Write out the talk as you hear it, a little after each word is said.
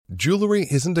Jewelry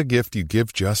isn't a gift you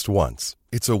give just once.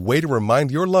 It's a way to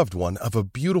remind your loved one of a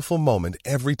beautiful moment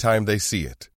every time they see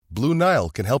it. Blue Nile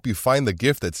can help you find the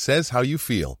gift that says how you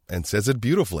feel and says it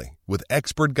beautifully, with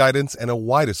expert guidance and a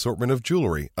wide assortment of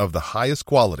jewelry of the highest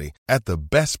quality at the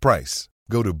best price.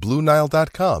 Go to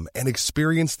BlueNile.com and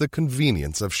experience the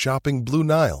convenience of shopping Blue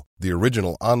Nile, the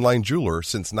original online jeweler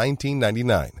since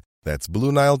 1999. That's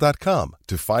BlueNile.com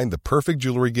to find the perfect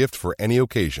jewelry gift for any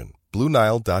occasion.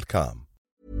 BlueNile.com.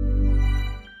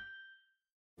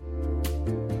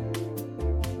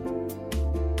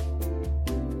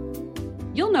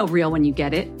 You'll know real when you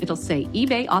get it. It'll say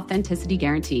eBay Authenticity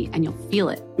Guarantee, and you'll feel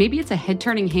it. Maybe it's a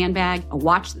head-turning handbag, a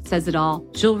watch that says it all,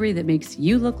 jewelry that makes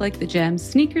you look like the gems,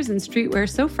 sneakers and streetwear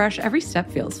so fresh every step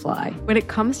feels fly. When it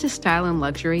comes to style and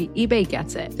luxury, eBay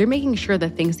gets it. They're making sure the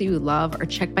things that you love are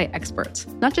checked by experts.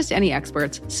 Not just any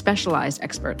experts, specialized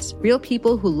experts. Real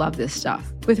people who love this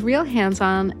stuff. With real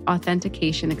hands-on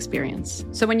authentication experience.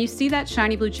 So when you see that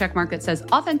shiny blue checkmark that says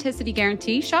Authenticity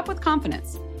Guarantee, shop with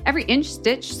confidence. Every inch,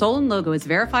 stitch, sole, and logo is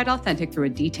verified authentic through a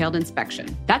detailed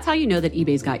inspection. That's how you know that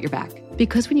eBay's got your back.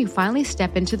 Because when you finally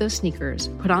step into those sneakers,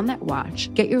 put on that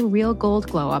watch, get your real gold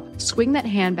glow up, swing that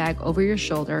handbag over your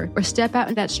shoulder, or step out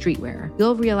in that streetwear,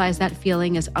 you'll realize that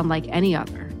feeling is unlike any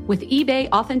other. With eBay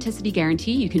Authenticity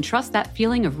Guarantee, you can trust that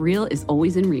feeling of real is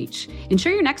always in reach.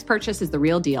 Ensure your next purchase is the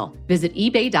real deal. Visit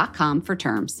eBay.com for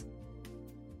terms.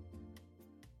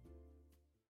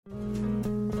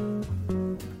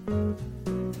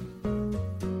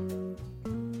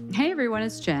 Hey everyone,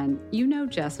 it's Jen. You know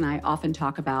Jess and I often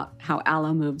talk about how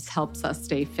Alo Moves helps us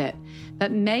stay fit.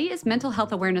 But May is Mental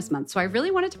Health Awareness Month, so I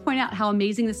really wanted to point out how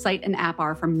amazing the site and app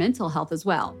are for mental health as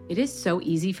well. It is so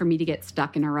easy for me to get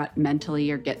stuck in a rut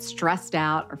mentally or get stressed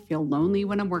out or feel lonely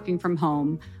when I'm working from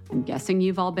home. I'm guessing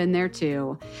you've all been there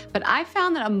too. But I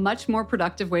found that a much more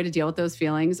productive way to deal with those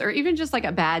feelings, or even just like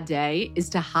a bad day, is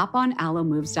to hop on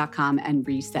alomoves.com and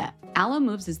reset. Alo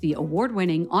Moves is the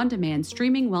award-winning, on-demand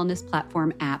streaming wellness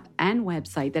platform, app, and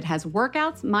website that has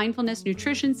workouts, mindfulness,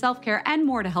 nutrition, self-care, and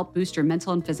more to help boost your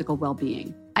mental and physical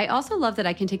well-being. I also love that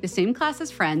I can take the same class as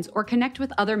friends or connect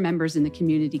with other members in the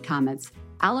community comments.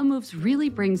 Alo Moves really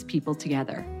brings people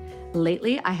together.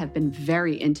 Lately, I have been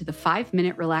very into the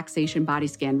 5-minute relaxation body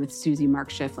scan with Susie Mark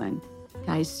Schifflin.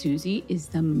 Guys, Susie is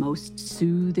the most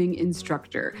soothing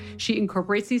instructor. She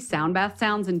incorporates these sound bath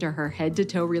sounds into her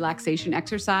head-to-toe relaxation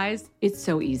exercise. It's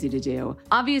so easy to do.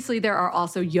 Obviously, there are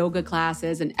also yoga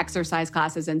classes and exercise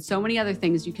classes and so many other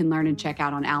things you can learn and check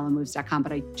out on alomoves.com,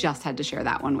 but I just had to share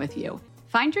that one with you.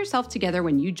 Find yourself together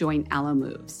when you join Alo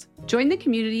Moves. Join the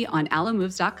community on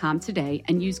alomoves.com today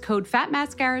and use code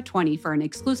FATMASCARA20 for an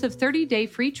exclusive 30-day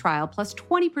free trial plus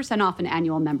 20% off an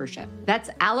annual membership. That's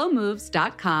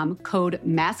alomoves.com, code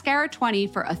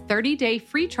MASCARA20 for a 30-day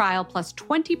free trial plus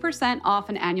 20% off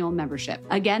an annual membership.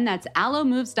 Again, that's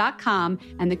alomoves.com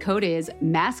and the code is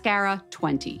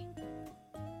MASCARA20.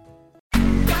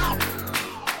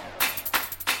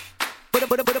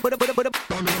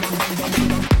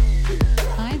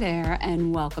 Hi there,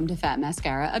 and welcome to Fat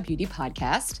Mascara, a beauty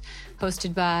podcast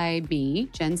hosted by me,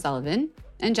 Jen Sullivan,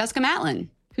 and Jessica Matlin,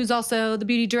 who's also the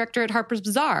beauty director at Harper's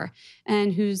Bazaar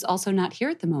and who's also not here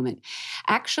at the moment.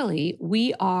 Actually,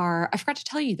 I forgot to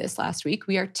tell you this last week,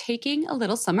 we are taking a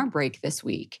little summer break this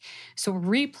week. So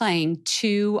we're replaying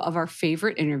 2 of our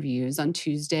favorite interviews on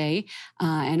Tuesday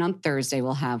and on Thursday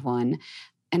we'll have one.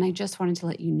 And I just wanted to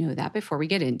let you know that before we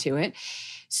get into it.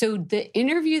 So the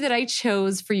interview that I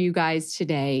chose for you guys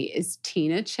today is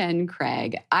Tina Chen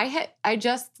Craig. I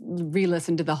just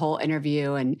re-listened to the whole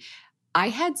interview and I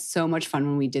had so much fun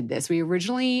when we did this. We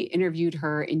originally interviewed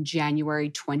her in January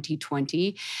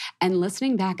 2020. And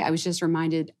listening back, I was just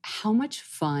reminded how much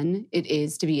fun it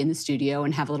is to be in the studio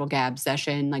and have a little gab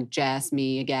session, like Jess,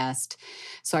 me, a guest.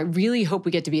 So I really hope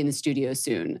we get to be in the studio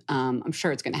soon. I'm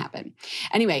sure it's going to happen.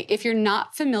 Anyway, if you're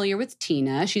not familiar with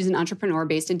Tina, she's an entrepreneur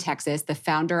based in Texas, the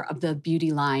founder of the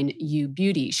beauty line You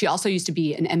Beauty. She also used to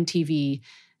be an MTV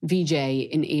VJ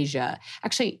in Asia.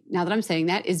 Actually, now that I'm saying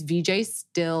that, is VJ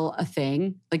still a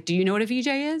thing? Like, do you know what a VJ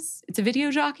is? It's a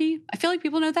video jockey. I feel like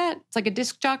people know that. It's like a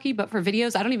disc jockey, but for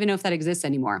videos. I don't even know if that exists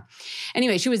anymore.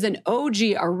 Anyway, she was an OG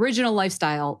original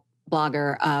lifestyle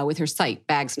blogger with her site,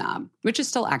 Bag Snob, which is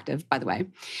still active, by the way.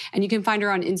 And you can find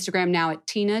her on Instagram now at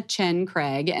Tina Chen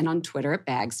Craig and on Twitter at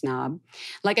Bag Snob.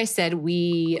 Like I said,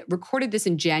 we recorded this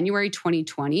in January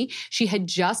 2020. She had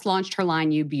just launched her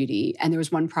line, You Beauty, and there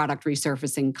was one product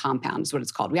resurfacing compound is what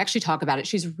it's called. We actually talk about it.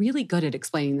 She's really good at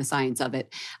explaining the science of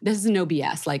it. This is no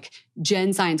BS, like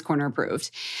Jen Science Corner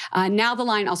approved. Now the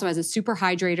line also has a super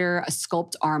hydrator, a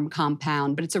sculpt arm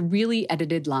compound, but it's a really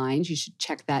edited line. You should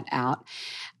check that out.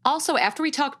 Also, after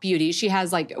we talk beauty, she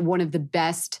has like one of the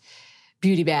best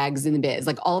beauty bags in the biz.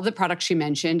 Like all of the products she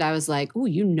mentioned, I was like, oh,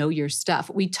 you know your stuff.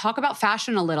 We talk about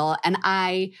fashion a little, and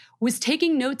I was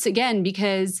taking notes again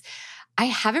because I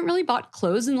haven't really bought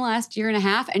clothes in the last year and a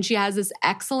half. And she has this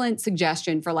excellent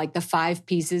suggestion for like the 5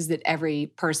 pieces that every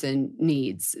person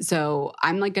needs. So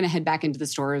I'm like going to head back into the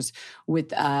stores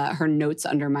with her notes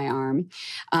under my arm.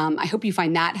 I hope you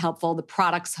find that helpful. The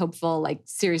product's helpful. Like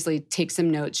seriously, take some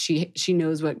notes. She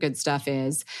knows what good stuff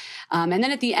is. And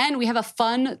then at the end, we have a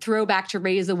fun throwback to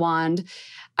Raise a Wand.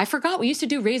 I forgot we used to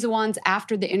do Raise a Wands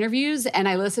after the interviews, and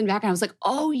I listened back and I was like,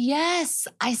 oh yes,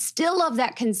 I still love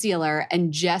that concealer.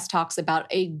 And Jess talks about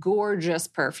a gorgeous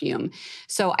perfume.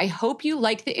 So I hope you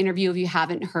like the interview. If you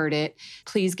haven't heard it,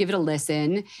 please give it a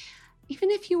listen.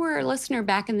 Even if you were a listener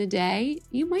back in the day,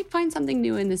 you might find something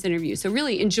new in this interview. So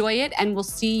really enjoy it, and we'll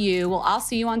see you. Well, I'll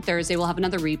see you on Thursday. We'll have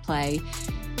another replay.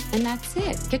 And that's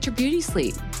it. Get your beauty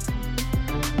sleep.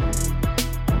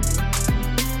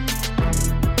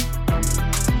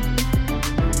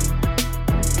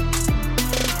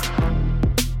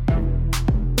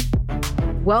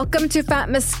 Welcome to Fat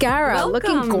Mascara. Welcome.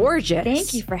 Looking gorgeous.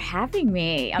 Thank you for having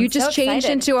me. You just changed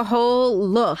into a whole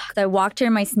look. I walked here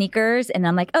in my sneakers and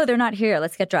I'm like, oh, they're not here.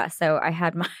 Let's get dressed. So I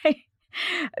had my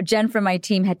Jen from my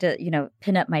team had to,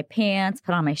 pin up my pants,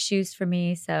 put on my shoes for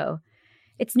me. So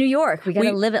it's New York. We got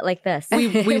to live it like this.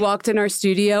 We walked in our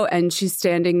studio and she's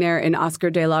standing there in Oscar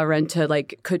de la Renta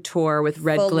like couture with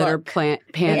red Full glitter look. pants.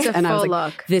 It's a And I was full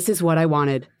like, look. this is what I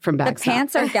wanted from The Bagsnap.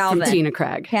 pants are Galvin. From Tina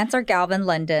Craig. Pants are Galvin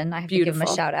London. I have to give them a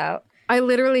Beautiful. shout out. I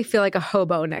literally feel like a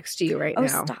hobo next to you right Oh,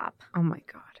 now. stop. Oh my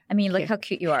God. I mean, look how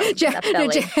cute you are. with Jen, that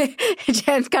belly.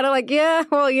 Jen's kind of like, yeah,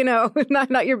 well,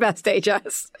 not your best day,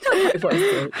 Jess.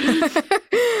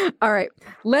 All right,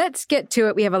 let's get to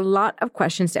it. We have a lot of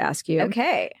questions to ask you.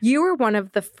 Okay. You were one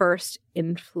of the first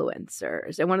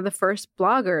influencers and one of the first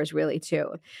bloggers, really,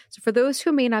 too. So for those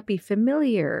who may not be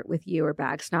familiar with you or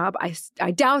Bagsnob,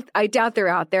 I doubt they're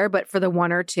out there, but for the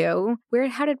one or two,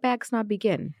 how did Bagsnob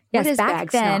begin? What Yes, is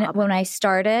back then Bagsnob? when I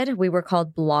started, we were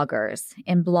called bloggers.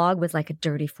 And blog was like a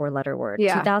dirty 4-letter word.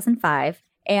 Yeah. 2005.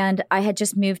 And I had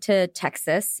just moved to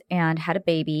Texas and had a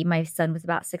baby. My son was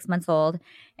about 6 months old.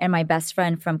 And my best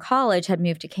friend from college had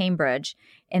moved to Cambridge.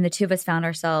 And the two of us found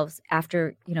ourselves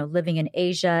after, living in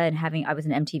Asia and I was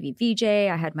an MTV VJ.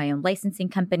 I had my own licensing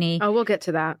company. Oh, we'll get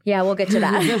to that. Yeah, we'll get to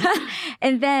that.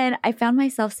 And then I found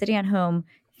myself sitting at home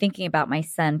thinking about my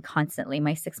son constantly,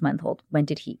 my 6-month-old. When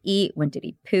did he eat? When did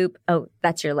he poop? Oh,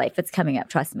 that's your life. It's coming up.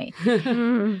 Trust me.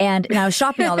 And I was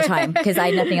shopping all the time because I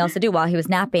had nothing else to do while he was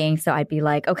napping. So I'd be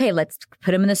like, okay, let's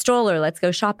put him in the stroller. Let's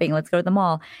go shopping. Let's go to the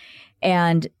mall.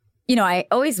 And, I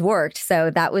always worked.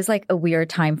 So that was like a weird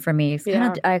time for me.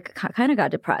 I kind of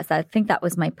got depressed. I think that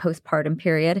was my postpartum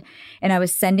period. And I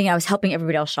was helping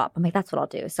everybody else shop. I'm like, that's what I'll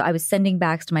do. So I was sending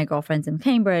bags to my girlfriends in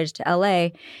Cambridge, to LA.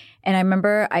 And I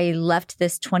remember I left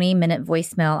this 20-minute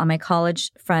voicemail on my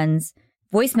college friend's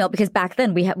voicemail because back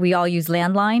then we all used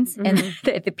landlines and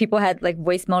the people had like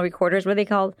voicemail recorders. What are they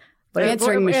called?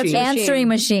 Answering machines. Answering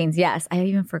machines. Yes, I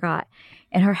even forgot.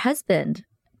 And her husband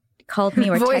called me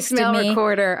or texted Voicemail me.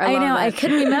 recorder. I love know. it. I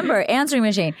couldn't remember. Answering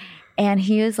machine. And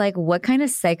he was like, what kind of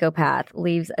psychopath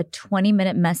leaves a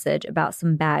 20-minute message about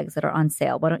some bags that are on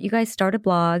sale? Why don't you guys start a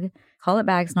blog? Call it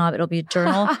Bagsnob. It'll be a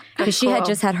journal. Because she had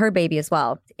just had her baby as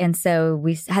well. And so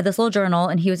we had this little journal,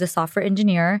 and he was a software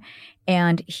engineer.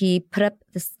 And he put up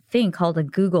this thing called a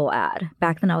Google ad.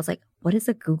 Back then I was like, what is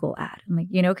a Google ad? I'm like,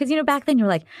 because, back then you're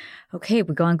like, okay,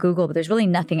 we go on Google, but there's really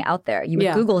nothing out there. You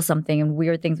would Google something and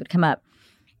weird things would come up.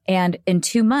 And in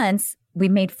 2 months, we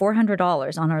made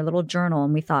 $400 on our little journal.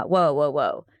 And we thought,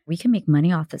 whoa. We can make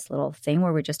money off this little thing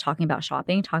where we're just talking about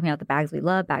shopping, talking about the bags we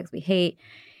love, bags we hate.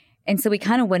 And so we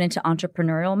kind of went into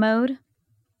entrepreneurial mode.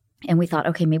 And we thought,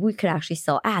 okay, maybe we could actually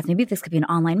sell ads. Maybe this could be an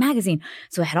online magazine.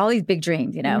 So I had all these big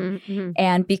dreams,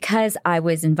 And because I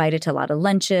was invited to a lot of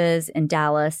lunches in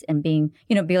Dallas and be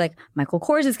like, Michael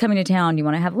Kors is coming to town. You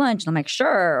want to have lunch? And I'm like,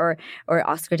 sure. Or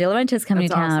Oscar de la Renta is coming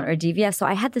to town, or DVS. So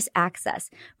I had this access.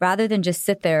 Rather than just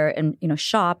sit there and,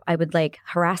 shop, I would like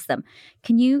harass them.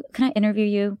 Can I interview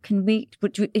you?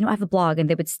 I have a blog. And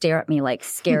they would stare at me like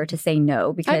scared to say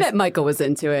no. Because I bet Michael was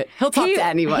into it. He'll talk to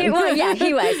anyone. He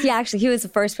was. Yeah, actually, he was the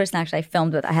first person I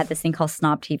filmed with. I had this thing called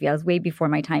Snob TV. I was way before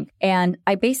my time. And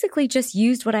I basically just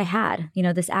used what I had,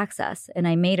 this access, and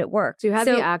I made it work. So you had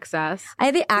the access. I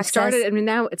had the access. Started,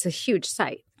 now it's a huge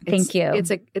site. Thank you.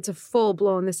 It's a full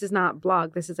blown. This is not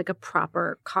blog. This is like a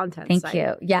proper content Thank site.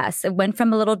 you. Yes. It went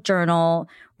from a little journal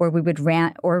where we would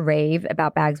rant or rave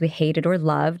about bags we hated or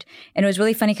loved. And it was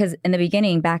really funny because in the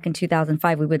beginning, back in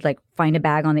 2005, we would like find a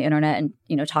bag on the internet and,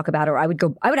 talk about it. Or I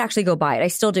would actually go buy it. I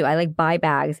still do. I like buy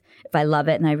bags if I love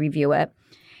it and I review it.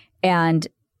 And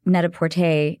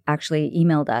Net-a-Porter actually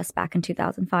emailed us back in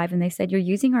 2005 and they said, you're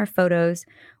using our photos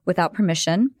without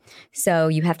permission. So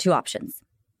you have two options.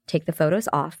 Take the photos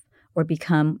off or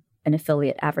become an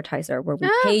affiliate advertiser where we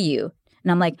pay you.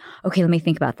 And I'm like, okay, let me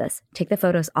think about this. Take the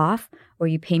photos off or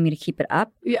you pay me to keep it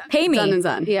up? Yeah. Pay me. Done and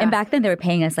done. Yeah. And back then they were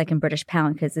paying us like in British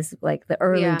pound because this is like the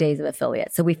early days of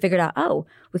affiliate. So we figured out,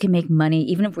 we can make money.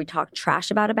 Even if we talk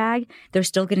trash about a bag, they're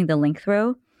still getting the link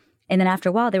through. And then after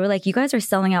a while, they were like, you guys are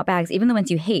selling out bags, even the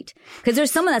ones you hate. Because there's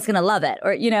someone that's going to love it.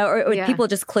 Or, or people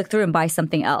just click through and buy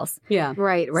something else. Yeah.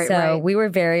 Right. So we were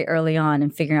very early on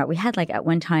in figuring out, we had like at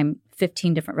one time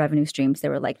 15 different revenue streams.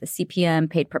 There were like the CPM,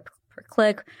 paid per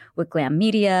click with Glam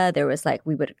Media. There was like,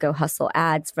 we would go hustle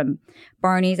ads from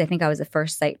Barney's. I think I was the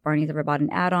first site Barney's ever bought an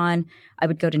ad on. I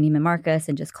would go to Neiman Marcus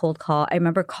and just cold call. I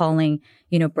remember calling,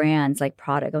 brands like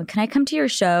Prada going, can I come to your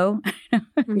show?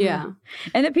 Yeah.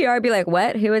 And the PR would be like,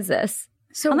 what? Who is this?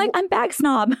 So I'm like, I'm Bag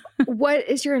Snob. what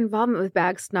is your involvement with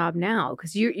Bag Snob now?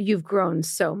 Because you've grown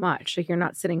so much. Like you're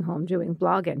not sitting home doing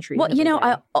blog entries. Well, every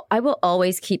day. I will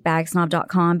always keep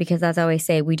bagsnob.com because as I always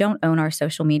say, we don't own our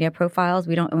social media profiles.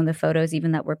 We don't own the photos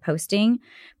even that we're posting.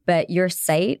 But your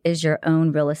site is your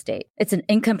own real estate. It's an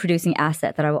income producing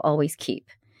asset that I will always keep.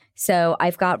 So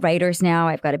I've got writers now.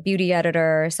 I've got a beauty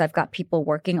editor. So I've got people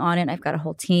working on it. I've got a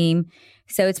whole team.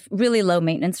 So it's really low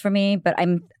maintenance for me. But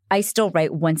I still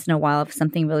write once in a while. If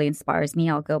something really inspires me,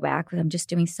 I'll go back. I'm just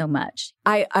doing so much.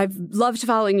 I've loved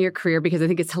following your career because I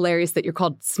think it's hilarious that you're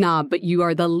called snob, but you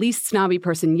are the least snobby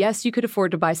person. Yes, you could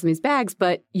afford to buy some of these bags,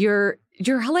 but you're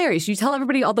hilarious. You tell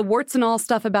everybody all the warts and all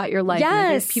stuff about your life. Yes.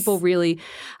 And I think people really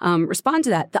respond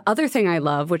to that. The other thing I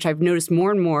love, which I've noticed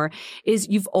more and more, is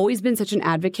you've always been such an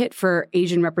advocate for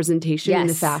Asian representation in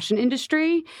the fashion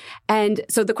industry. And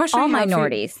so the question all I have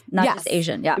minorities, not just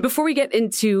Asian. Yeah. Before we get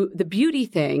into the beauty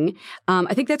thing,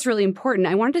 I think that's really important.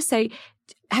 I wanted to say,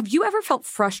 have you ever felt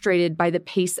frustrated by the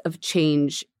pace of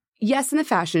change? Yes, in the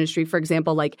fashion industry, for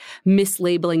example, like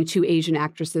mislabeling two Asian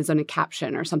actresses on a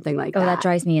caption or something like that. Oh, that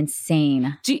drives me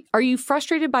insane. Are you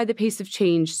frustrated by the pace of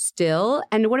change still?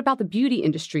 And what about the beauty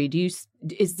industry?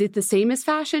 Is it the same as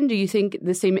fashion? Do you think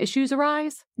the same issues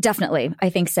arise? Definitely.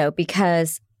 I think so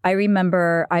because I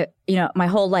remember my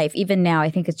whole life, even now,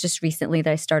 I think it's just recently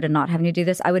that I started not having to do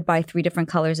this. I would buy 3 different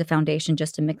colors of foundation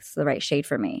just to mix the right shade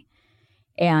for me.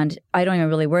 And I don't even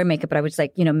really wear makeup, but I would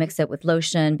just mix it with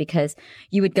lotion because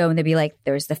you would go and they'd be like,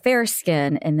 there's the fair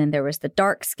skin and then there was the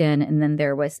dark skin and then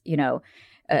there was,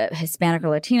 Hispanic or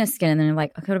Latina skin. And then I'm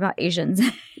like, okay, what about Asians?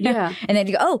 Yeah. And then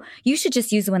you go, oh, you should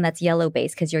just use the one that's yellow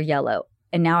based because you're yellow.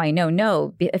 And now I know,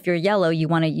 no, if you're yellow, you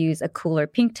want to use a cooler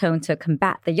pink tone to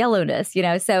combat the yellowness,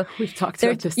 So we've talked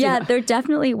about this. Yeah, there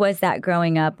definitely was that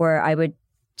growing up where I would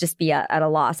just be at a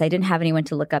loss. I didn't have anyone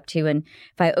to look up to. And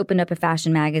if I opened up a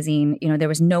fashion magazine, there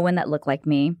was no one that looked like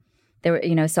me. There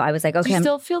were, so I was like, okay. Do you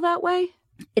still feel that way?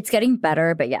 It's getting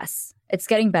better, but yes, it's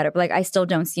getting better. But I still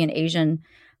don't see an Asian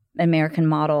American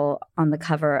model on the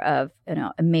cover of,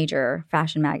 a major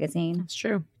fashion magazine. That's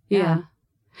true. Yeah.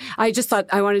 I just thought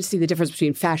I wanted to see the difference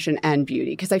between fashion and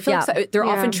beauty because I feel like they're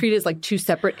often treated as like two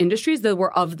separate industries that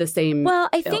were of the same. Well,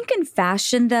 I think in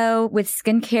fashion, though, with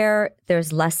skincare,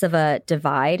 there's less of a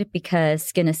divide because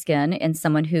skin is skin and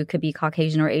someone who could be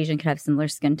Caucasian or Asian could have similar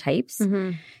skin types.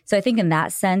 Mm-hmm. So I think in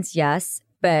that sense, yes.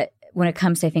 But when it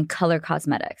comes to, I think, color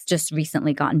cosmetics, just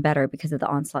recently gotten better because of the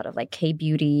onslaught of like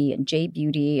K-beauty and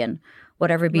J-beauty and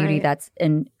whatever beauty that's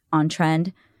on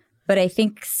trend. But I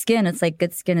think skin, it's like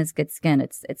good skin is good skin.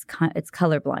 It's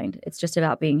colorblind. It's just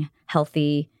about being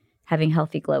healthy, having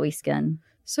healthy, glowy skin.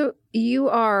 So you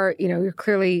are, you're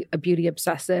clearly a beauty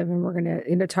obsessive, and we're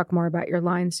going to talk more about your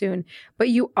line soon. But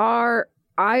you are,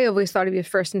 I always thought of you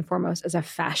first and foremost as a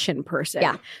fashion person.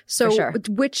 Yeah, so for sure.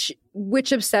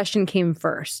 Which obsession came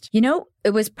first?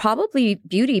 It was probably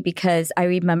beauty because I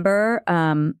remember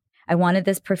I wanted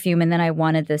this perfume and then I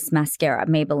wanted this mascara,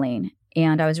 Maybelline.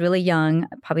 And I was really young,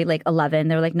 probably like 11.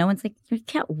 They were like, no one's like, you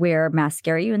can't wear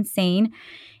mascara. Are you insane?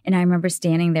 And I remember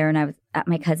standing there and I was at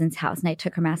my cousin's house and I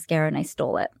took her mascara and I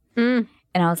stole it. And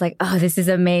I was like, oh, this is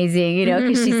amazing,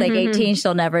 because she's like 18,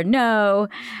 she'll never know.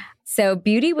 So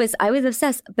beauty I was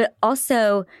obsessed. But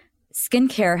also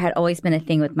skincare had always been a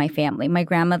thing with my family. My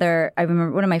grandmother, I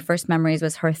remember one of my first memories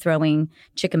was her throwing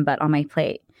chicken butt on my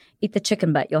plate. eat the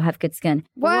chicken butt. You'll have good skin.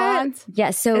 What?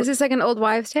 Yeah. So Is this like an old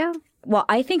wives' tale? well,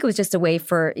 I think it was just a way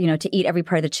for, to eat every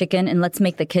part of the chicken and let's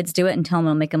make the kids do it and tell them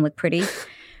it'll make them look pretty.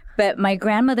 But my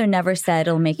grandmother never said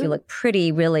it'll make you look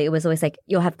pretty, really. It was always like,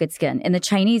 you'll have good skin. In the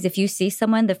Chinese, if you see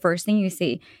someone, the first thing you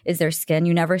see is their skin.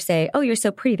 You never say, oh, you're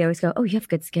so pretty. They always go, oh, you have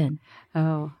good skin.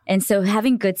 Oh. And so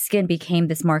having good skin became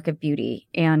this mark of beauty.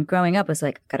 And growing up was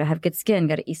like, gotta have good skin,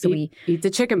 gotta eat. So we Eat the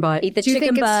chicken butt. eat the Do you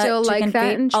chicken think butt, it's still like chicken that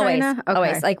feet. in China? Always, Okay.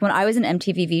 always. Like when I was an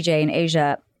MTV VJ in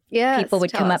Asia, Yes, people would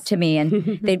tell come us. up to me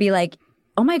and they'd be like,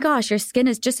 oh my gosh, your skin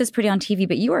is just as pretty on TV,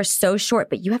 but you are so short,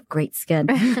 but you have great skin.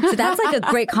 So that's like a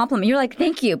great compliment. You're like,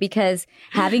 thank you, because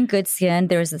having good skin,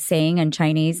 there's a saying in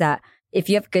Chinese that if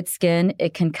you have good skin,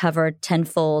 it can cover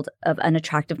tenfold of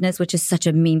unattractiveness, which is such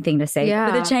a mean thing to say.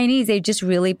 Yeah. But the Chinese, they just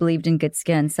really believed in good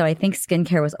skin. So I think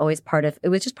skincare was always it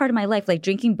was just part of my life. Like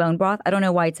drinking bone broth, I don't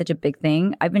know why it's such a big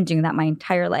thing. I've been doing that my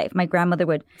entire life. My grandmother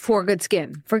would, For good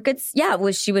skin.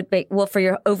 she would bake, for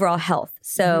your overall health.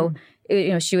 So,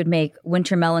 she would make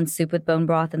winter melon soup with bone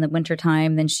broth in the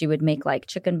wintertime. Then she would make like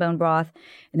chicken bone broth.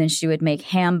 And then she would make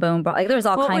ham bone broth. Like there was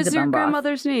all What kinds was of your bone broth.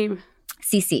 grandmother's name?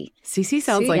 Cece. Cece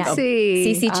sounds like a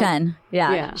Cece Chen.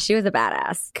 Yeah, yeah. She was a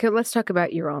badass. Okay, let's talk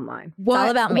about your own line. It's all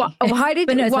about me. Why did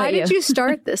But no, it's why about did you. you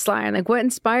start this line? Like, what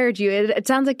inspired you? It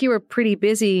sounds like you were pretty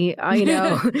busy,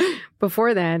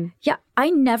 before then. Yeah, I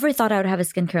never thought I would have a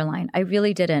skincare line. I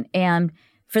really didn't. And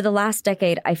for the last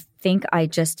decade, I think I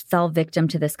just fell victim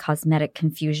to this cosmetic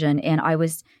confusion. And I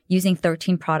was using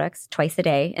 13 products twice a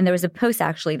day. And there was a post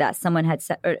actually that someone had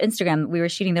set, or Instagram, we were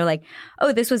shooting. They're like,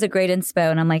 oh, this was a great inspo.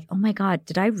 And I'm like, oh my God,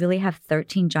 did I really have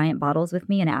 13 giant bottles with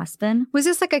me in Aspen? Was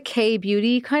this like a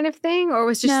K-beauty kind of thing? Or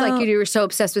was it just No. like you were so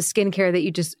obsessed with skincare that you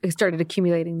just started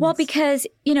accumulating this? Well, because,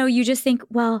 you just think,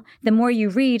 well, the more you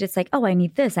read, it's like, oh, I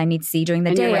need this. I need C during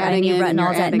the And you're day. I adding need in, and retinols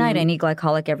you're at adding night. in. I need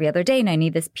glycolic every other day. And I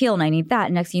need this peel and I need that.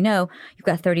 And next you know, you've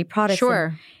got 30 products.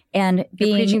 Sure. And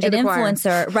being preaching to an the choir.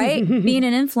 influencer, right? Being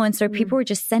an influencer, people were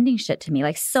just sending shit to me,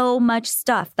 like so much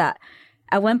stuff that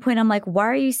at one point I'm like, why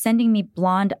are you sending me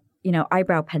blonde,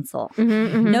 eyebrow pencil?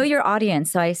 Know your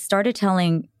audience. So I started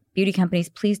telling beauty companies,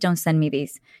 please don't send me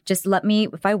these. Just let me,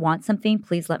 if I want something,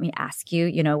 please let me ask you,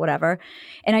 whatever.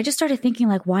 And I just started thinking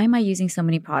like, why am I using so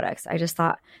many products? I just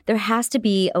thought there has to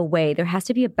be a way, there has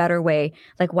to be a better way.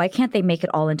 Like, why can't they make it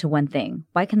all into one thing?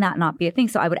 Why can that not be a thing?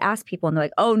 So I would ask people and they're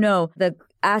like, oh no, the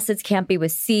acids can't be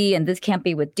with C and this can't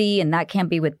be with D and that can't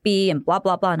be with B and blah,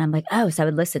 blah, blah. And I'm like, oh, so I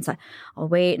would listen. So I'll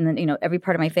wait. And then, every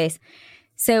part of my face.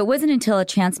 So it wasn't until a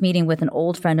chance meeting with an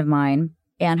old friend of mine,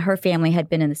 and her family had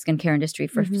been in the skincare industry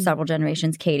for several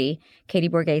generations, Katie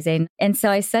Borghese. And so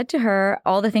I said to her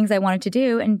all the things I wanted to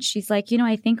do. And she's like,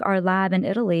 I think our lab in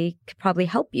Italy could probably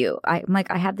help you. I'm like,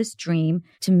 I have this dream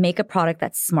to make a product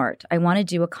that's smart. I want to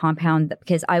do a compound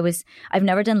because I've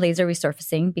never done laser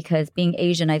resurfacing because being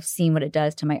Asian, I've seen what it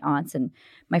does to my aunts and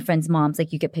my friends' moms.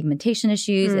 Like you get pigmentation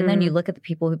issues. And then you look at the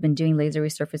people who've been doing laser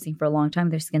resurfacing for a long time,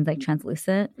 their skin's like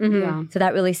translucent. Yeah. So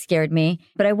that really scared me.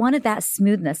 But I wanted that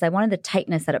smoothness. I wanted the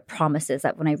tightness that it promises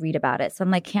that when I read about it. So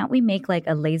I'm like, can't we make like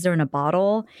a laser in a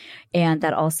bottle and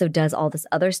that also does all this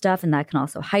other stuff and that can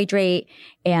also hydrate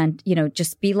and,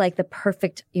 just be like the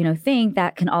perfect, thing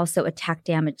that can also attack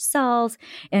damaged cells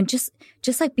and just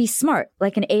like be smart,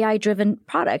 like an AI driven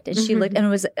product. And she looked,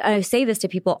 and I say this to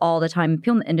people all the time.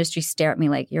 People in the industry stare at me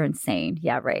like, you're insane.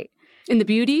 Yeah, right. In the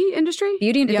beauty industry?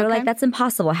 They're like, that's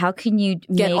impossible. How can you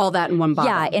Get make all that in one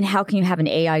bottle. Yeah, and how can you have an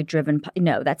AI-driven?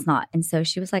 No, that's not. And so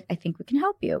she was like, I think we can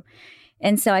help you.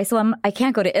 And so I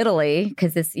can't go to Italy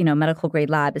because this, medical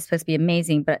grade lab is supposed to be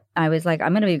amazing. But I was like,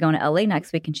 I'm going to be going to LA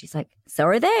next week. And she's like, so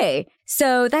are they.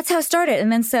 So that's how it started.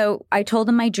 And then so I told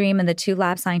them my dream and the two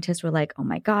lab scientists were like, oh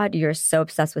my God, you're so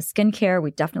obsessed with skincare.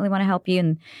 We definitely want to help you.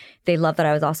 And they loved that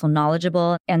I was also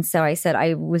knowledgeable. And so I said,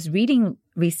 I was reading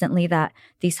recently that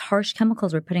these harsh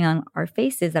chemicals we're putting on our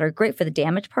faces that are great for the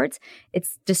damaged parts,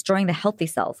 it's destroying the healthy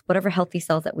cells, whatever healthy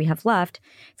cells that we have left.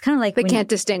 It's kind of like They can't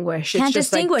distinguish. Can't It's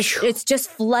just like, distinguish. It's just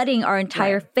flooding our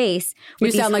entire face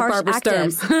with You sound these like harsh Barbara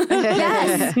actives. Sturm.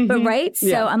 Yes, but right. So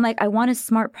Yeah. I'm like, I want a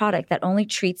smart product that only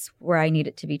treats where I need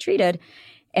it to be treated.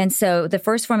 And so the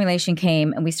first formulation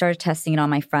came and we started testing it on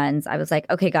my friends. I was like,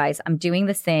 okay, guys, I'm doing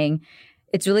this thing.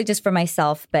 It's really just for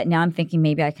myself, but now I'm thinking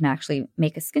maybe I can actually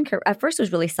make a skincare. At first, it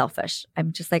was really selfish.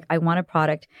 I'm just like, I want a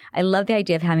product. I love the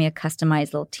idea of having a customized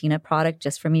little Tina product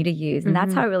just for me to use. And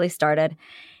that's how it really started.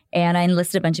 And I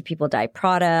enlisted a bunch of people, Dye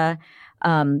Prada,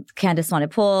 Candace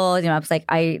wanted pool. I was like,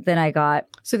 I got.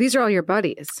 So these are all your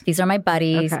buddies. These are my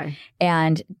buddies. Okay.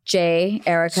 And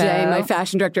Erica. Jay, my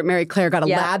fashion director at Mary Claire, got a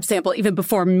lab sample even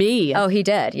before me. Oh, he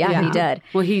did. Yeah, he did.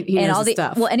 Well, he knows all the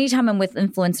stuff. Well, anytime I'm with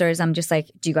influencers, I'm just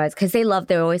like, do you guys, because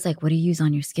they're always like, what do you use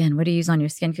on your skin? What do you use on your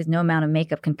skin? Because no amount of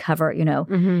makeup can cover,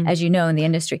 as you know, in the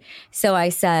industry. So I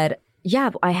said,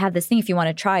 yeah, I have this thing. If you want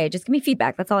to try it, just give me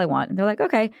feedback. That's all I want. And they're like,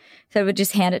 okay. So I would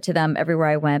just hand it to them everywhere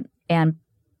I went. And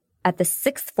at the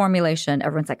 6th formulation,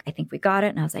 everyone's like, I think we got it.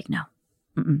 And I was like, no.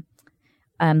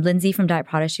 Lindsay from Diet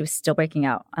Prada, she was still breaking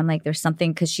out. I'm like, there's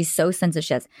something, because she's so sensitive.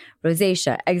 She has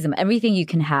rosacea, eczema, everything you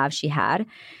can have, she had.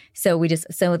 So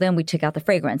then we took out the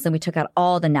fragrance and we took out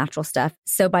all the natural stuff.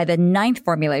 So by the 9th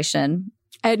formulation,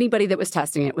 anybody that was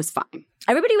testing it was fine.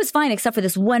 Everybody was fine except for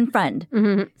this one friend.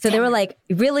 Mm-hmm. So they were like,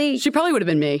 really? She probably would have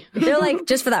been me. They're like,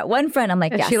 just for that one friend. I'm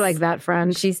like, yes. Is she like that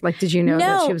friend? She's like, did you know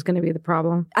that she was going to be the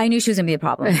problem? I knew she was going to be the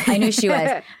problem. I knew she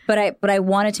was. But I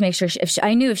wanted to make sure,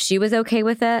 I knew if she was okay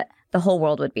with it, the whole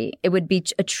world would be. It would be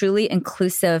a truly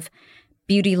inclusive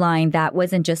beauty line that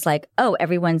wasn't just like, oh,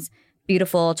 everyone's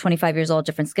beautiful, 25 years old,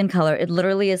 different skin color. It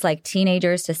literally is like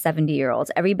teenagers to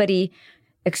 70-year-olds. Everybody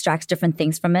extracts different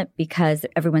things from it because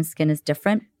everyone's skin is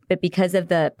different. But because of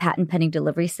the patent pending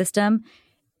delivery system,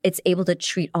 it's able to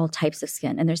treat all types of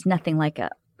skin. And there's nothing like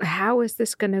it. How is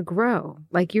this going to grow?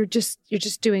 Like you're just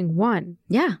doing one.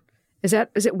 Yeah. Is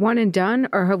it one and done,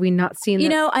 or have we not seen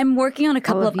that? I'm working on a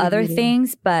couple of other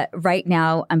things, but right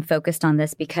now I'm focused on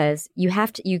this because you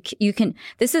have to, you can,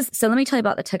 so let me tell you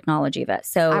about the technology of it.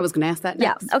 So I was going to ask that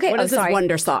next. Yeah. Okay. What is this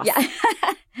wonder sauce? Yeah.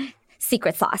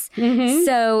 Secret sauce. Mm-hmm.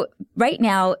 So right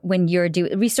now, when you're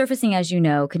resurfacing, as you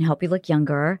know, can help you look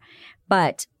younger,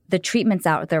 but the treatments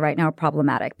out there right now are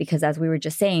problematic because, as we were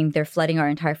just saying, they're flooding our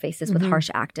entire faces with harsh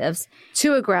actives.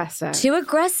 Too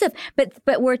aggressive.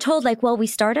 But we're told like, well, we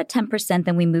start at 10%,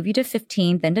 then we move you to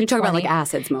 15, then to 20. You're talking about like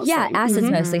acids mostly. Yeah, acids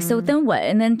mostly. So then what?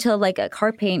 And then till like a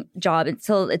car paint job,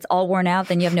 until it's all worn out,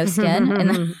 then you have no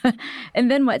skin. And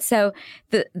then what? So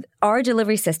our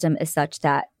delivery system is such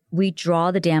that we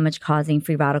draw the damage-causing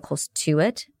free radicals to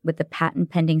it with the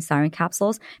patent-pending Siren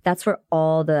capsules. That's where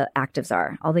all the actives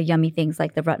are, all the yummy things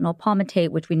like the retinol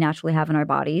palmitate, which we naturally have in our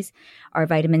bodies, our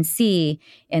vitamin C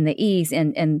and the E's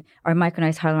and our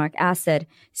micronized hyaluronic acid.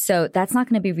 So that's not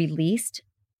going to be released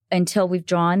until we've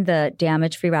drawn the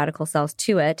damaged free radical cells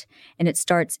to it, and it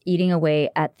starts eating away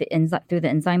at the enzyme through the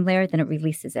enzyme layer. Then it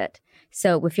releases it.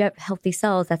 So if you have healthy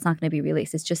cells, that's not going to be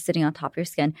released. It's just sitting on top of your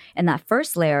skin. And that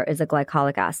first layer is a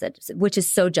glycolic acid, which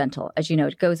is so gentle. As you know,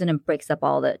 it goes in and breaks up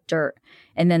all the dirt.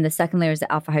 And then the second layer is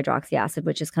the alpha hydroxy acid,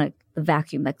 which is kind of the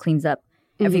vacuum that cleans up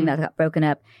everything that got broken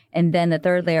up. And then the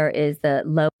third layer is the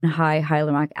low and high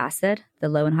hyaluronic acid, the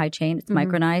low and high chain. It's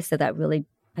micronized, so that really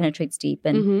penetrates deep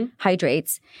and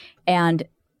hydrates. And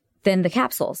then the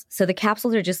capsules. So the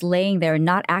capsules are just laying there,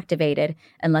 not activated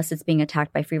unless it's being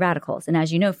attacked by free radicals. And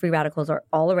as you know, free radicals are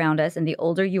all around us. And the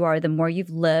older you are, the more you've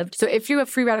lived. So if you have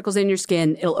free radicals in your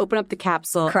skin, it'll open up the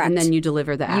capsule. Correct. And then you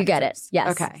deliver the actives. You get it.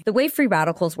 Yes. Okay. The way free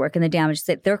radicals work and the damage,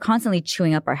 they're constantly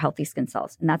chewing up our healthy skin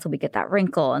cells. And that's when we get that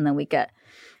wrinkle. And then we get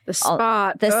the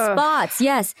spot. Spots,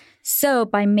 yes. So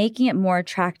by making it more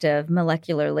attractive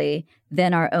molecularly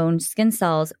than our own skin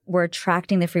cells, we're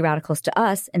attracting the free radicals to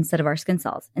us instead of our skin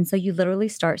cells. And so you literally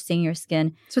start seeing your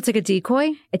skin. So it's like a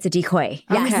decoy? It's a decoy,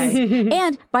 yes. Okay.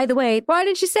 And by the way, why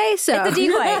didn't you say so? It's a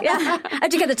decoy. Yeah. I have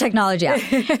to get the technology out.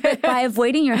 But by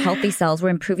avoiding your healthy cells, we're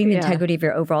improving the integrity of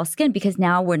your overall skin because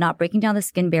now we're not breaking down the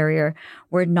skin barrier.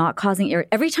 We're not causing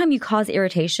every time you cause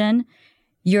irritation,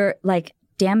 you're like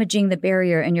damaging the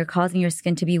barrier and you're causing your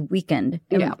skin to be weakened.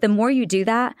 And the more you do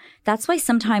that, that's why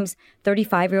sometimes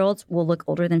 35-year-olds will look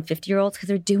older than 50-year-olds because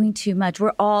they're doing too much.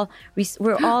 We're all like doing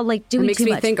too much. It makes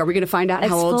me think, are we going to find out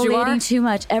how old you are? Exfoliating too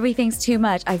much. Everything's too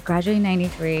much. I graduated in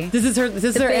 93. This is her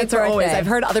answer birthday. always. I've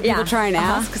heard other people try and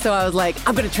ask, so I was like,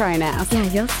 I'm going to try and ask. Yeah,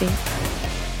 you'll see.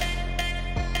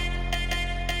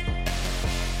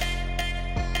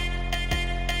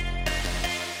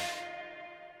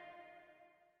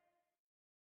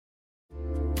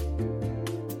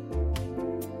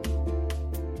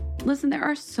 Listen, there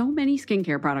are so many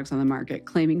skincare products on the market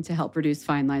claiming to help reduce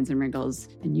fine lines and wrinkles,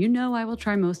 and you know I will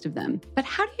try most of them. But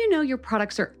how do you know your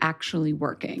products are actually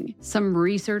working? Some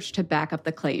research to back up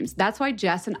the claims. That's why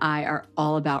Jess and I are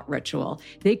all about Ritual.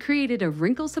 They created a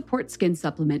wrinkle support skin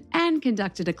supplement and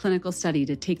conducted a clinical study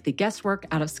to take the guesswork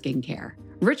out of skincare.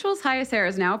 Ritual's Hyacera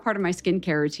is now a part of my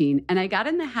skincare routine, and I got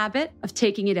in the habit of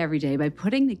taking it every day by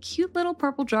putting the cute little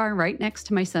purple jar right next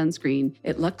to my sunscreen.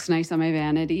 It looks nice on my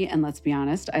vanity, and let's be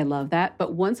honest, I love that.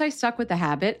 But once I stuck with the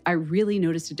habit, I really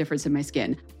noticed a difference in my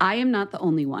skin. I am not the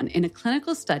only one. In a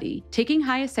clinical study, taking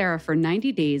Hyacera for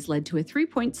 90 days led to a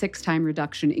 3.6 time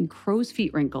reduction in crow's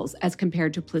feet wrinkles as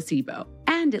compared to placebo.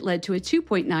 And it led to a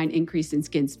 2.9 increase in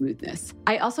skin smoothness.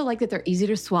 I also like that they're easy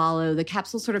to swallow. The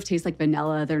capsules sort of taste like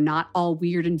vanilla. They're not all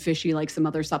weird and fishy like some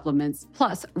other supplements.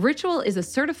 Plus, Ritual is a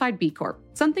certified B Corp,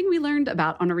 something we learned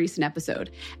about on a recent episode.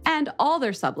 And all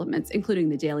their supplements, including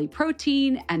the daily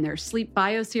protein and their Sleep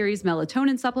Bio Series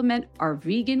melatonin supplement, are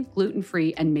vegan,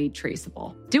 gluten-free, and made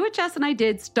traceable. Do what Jess and I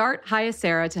did, start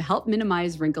Hyacera to help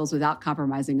minimize wrinkles without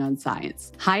compromising on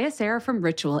science. Hyacera from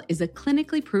Ritual is a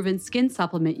clinically proven skin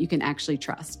supplement you can actually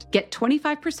trust. Get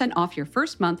 25% off your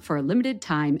first month for a limited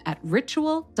time at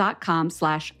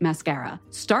ritual.com/mascara.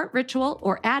 Start Ritual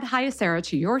or add Hyacera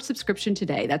to your subscription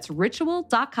today. That's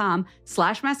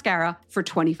ritual.com/mascara for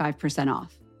 25%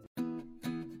 off.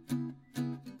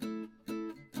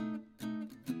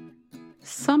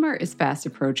 Summer is fast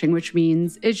approaching, which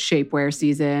means it's shapewear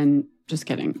season. Just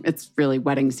kidding. It's really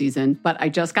wedding season. But I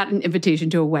just got an invitation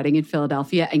to a wedding in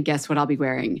Philadelphia, and guess what I'll be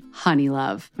wearing? Honey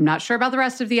Love. I'm not sure about the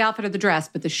rest of the outfit or the dress,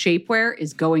 but the shapewear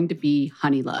is going to be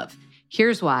Honey Love.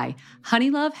 Here's why. Honey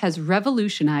Love has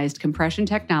revolutionized compression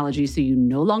technology so you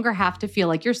no longer have to feel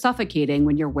like you're suffocating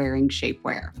when you're wearing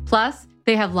shapewear. Plus,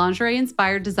 they have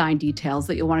lingerie-inspired design details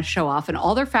that you'll want to show off, and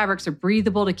all their fabrics are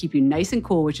breathable to keep you nice and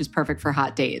cool, which is perfect for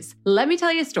hot days. Let me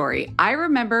tell you a story. I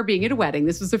remember being at a wedding,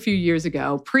 this was a few years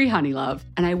ago, pre-Honey Love,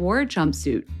 and I wore a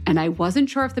jumpsuit, and I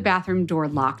wasn't sure if the bathroom door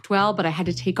locked well, but I had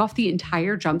to take off the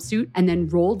entire jumpsuit and then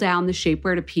roll down the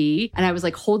shapewear to pee, and I was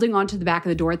like holding onto the back of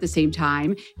the door at the same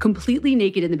time, completely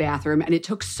naked in the bathroom, and it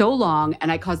took so long,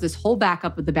 and I caused this whole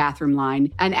backup of the bathroom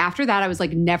line, and after that, I was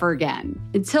like, never again.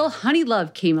 Until Honey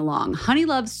Love came along. Honey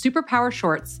Love's Superpower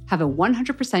shorts have a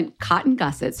 100% cotton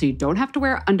gusset, so you don't have to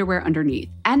wear underwear underneath.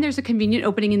 And there's a convenient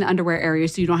opening in the underwear area,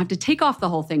 so you don't have to take off the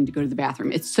whole thing to go to the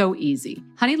bathroom. It's so easy.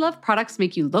 Honey Love products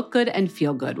make you look good and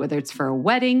feel good, whether it's for a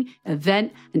wedding,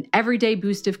 event, an everyday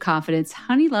boost of confidence.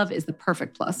 Honey Love is the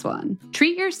perfect plus one.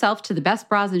 Treat yourself to the best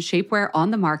bras and shapewear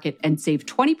on the market and save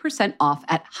 20% off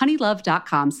at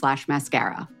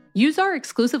honeylove.com/mascara. Use our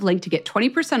exclusive link to get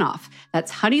 20% off. That's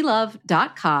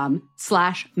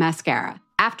honeylove.com/mascara.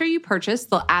 After you purchase,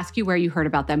 they'll ask you where you heard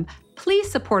about them. Please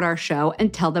support our show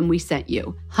and tell them we sent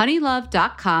you.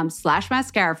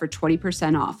 honeylove.com/mascara for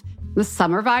 20% off. The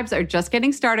summer vibes are just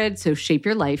getting started, so shape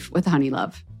your life with Honey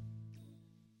Love.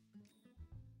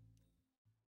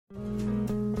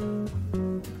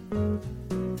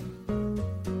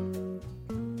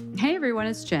 Hey everyone,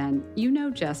 it's Jen. You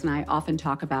know Jess and I often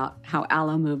talk about how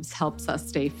Alo Moves helps us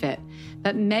stay fit.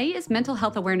 But May is Mental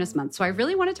Health Awareness Month, so I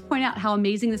really wanted to point out how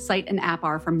amazing the site and app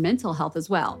are for mental health as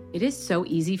well. It is so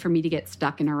easy for me to get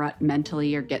stuck in a rut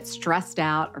mentally or get stressed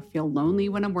out or feel lonely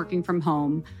when I'm working from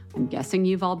home. I'm guessing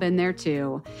you've all been there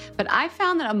too. But I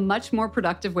found that a much more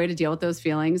productive way to deal with those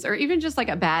feelings, or even just like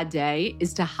a bad day,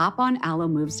 is to hop on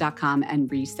alomoves.com and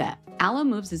reset. Alo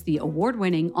Moves is the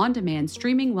award-winning, on-demand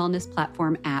streaming wellness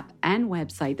platform, app, and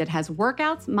website that has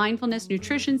workouts, mindfulness,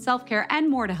 nutrition, self-care, and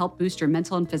more to help boost your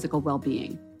mental and physical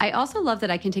well-being. I also love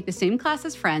that I can take the same class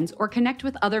as friends or connect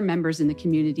with other members in the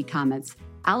community comments.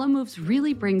 Alo Moves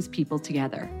really brings people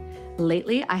together.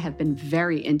 Lately, I have been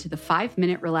very into the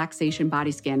 5-minute relaxation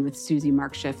body scan with Susie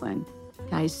Mark Schifflin.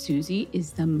 Guys, Susie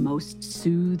is the most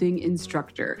soothing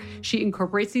instructor. She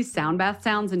incorporates these sound bath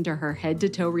sounds into her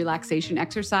head-to-toe relaxation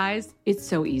exercise. It's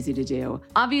so easy to do.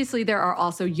 Obviously, there are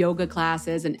also yoga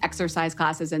classes and exercise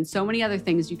classes and so many other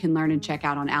things you can learn and check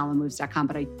out on alomoves.com,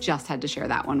 but I just had to share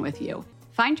that one with you.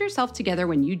 Find yourself together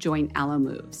when you join Alo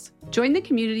Moves. Join the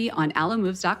community on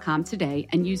alomoves.com today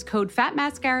and use code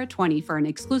FATMASCARA20 for an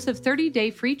exclusive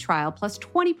 30-day free trial plus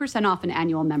 20% off an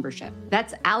annual membership.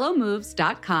 That's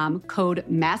alomoves.com, code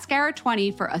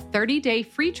MASCARA20 for a 30-day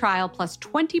free trial plus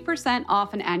 20%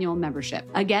 off an annual membership.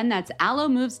 Again, that's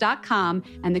alomoves.com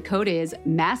and the code is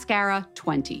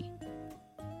MASCARA20.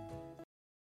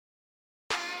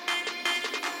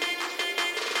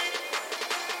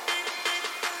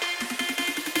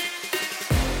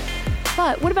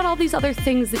 But what about all these other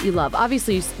things that you love?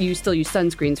 Obviously, you still use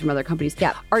sunscreens from other companies.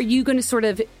 Yeah. Are you going to sort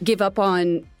of give up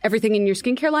on everything in your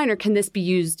skincare line, or can this be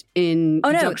used in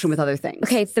conjunction with other things?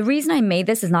 Okay, the reason I made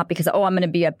this is not because, I'm going to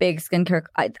be a big skincare.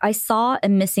 I saw a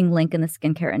missing link in the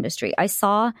skincare industry. I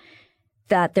saw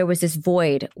that there was this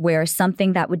void where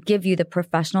something that would give you the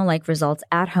professional-like results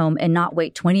at home and not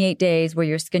wait 28 days where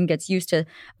your skin gets used to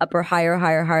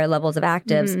higher levels of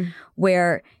actives,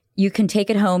 where you can take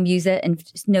it home, use it, and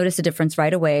just notice a difference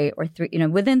right away. Or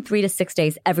within 3 to 6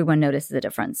 days, everyone notices a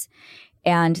difference.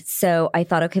 And so I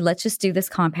thought, okay, let's just do this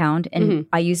compound. And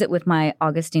I use it with my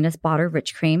Augustina Spotter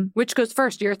Rich Cream. Which goes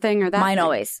first, your thing or that? Mine thing?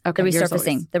 always. Okay, the yours resurfacing.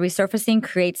 always. The resurfacing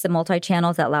creates the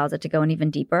multi-channels that allows it to go in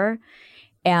even deeper.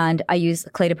 And I use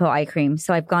Clé de Peau eye cream.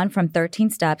 So I've gone from 13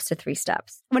 steps to 3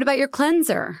 steps. What about your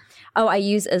cleanser? Oh, I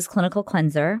use as clinical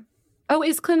cleanser. Oh,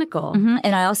 it's clinical.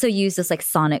 And I also use this like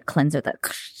sonic cleanser that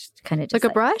kind of just Like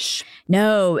a brush?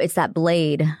 No, it's that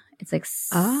blade. It's like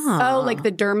Oh, like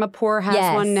the Dermapore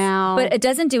has one now. But it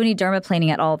doesn't do any dermaplaning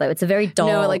at all, though. It's a very dull.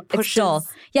 No, it like it's pushes. dull.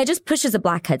 Yeah, it just pushes the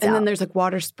blackheads and out. then there's like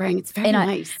water spraying. It's very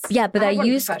nice. Yeah, but I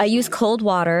use cold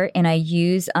water and I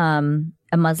use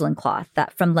a muslin cloth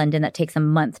that from London that takes a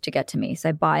month to get to me. So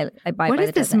I buy What by is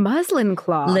the this dozen. muslin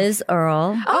cloth? Liz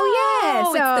Earle. Oh, yes.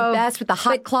 it's the best with the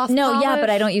hot cloth. No, yeah, polish. but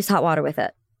I don't use hot water with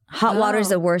it. Hot water is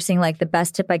the worst thing. Like the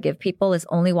best tip I give people is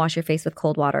only wash your face with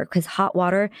cold water because hot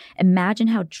water, imagine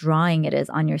how drying it is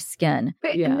on your skin.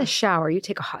 But in the shower, you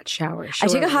take a hot shower. I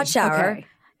take a hot surely. shower, Okay.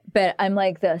 but I'm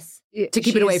like this. to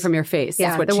keep it away from your face. Yeah,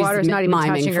 That's what the she's water's not even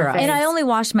miming touching for her us. face. And I only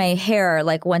wash my hair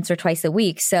like once or twice a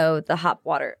week. So the hot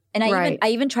water. And Right. I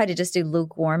even try to just do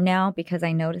lukewarm now because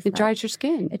I noticed It that dries your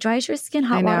skin. it dries your skin. I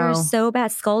Hot water know. is so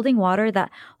bad. Scalding water, that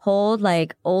whole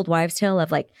like old wives' tale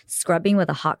of like scrubbing with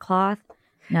a hot cloth.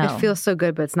 No. It feels so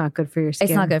good, but it's not good for your skin.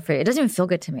 It's not good for you. It doesn't even feel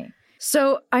good to me.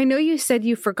 So I know you said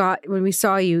you forgot when we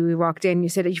saw you, we walked in, you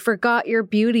said you forgot your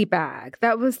beauty bag.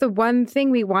 That was the one thing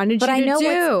we wanted But you I know to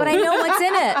do. but I know what's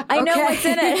in it. I know Okay. what's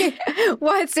in it.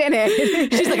 What's in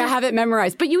it? She's like, I have it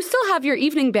memorized. But you still have your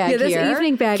evening bag Yeah, this here.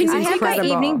 evening bag Can is you I have take my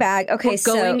incredible. evening bag. Okay, We're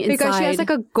so going Because she has like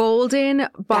a golden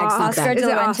box. Oscar Is de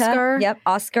it la Renta. Oscar? Yep,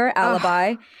 Oscar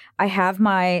Alibi. I have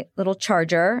my little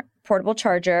charger, portable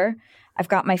charger. I've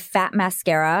got my fat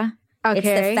mascara. It's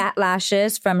Okay. the Fat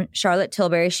Lashes from Charlotte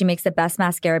Tilbury. She makes the best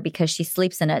mascara because she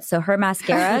sleeps in it. So her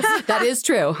mascaras, That is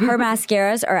true. her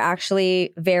mascaras are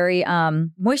actually very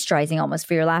moisturizing almost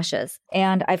for your lashes.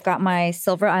 And I've got my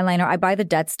silver eyeliner. I buy the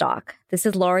dead stock. This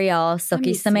is L'Oreal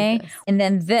Silky Sime. And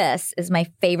then this is my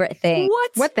favorite thing.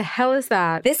 What the hell is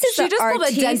that? This is She the just pulled a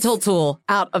Artis- dental tool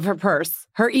out of her purse.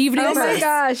 Her evening Oh purse. my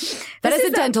gosh. That This is is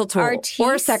a the dental tool Artis-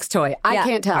 or a sex toy. I Yeah,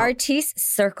 can't tell. Artis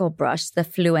Circle Brush, the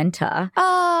Fluenta.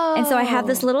 Oh. And so I have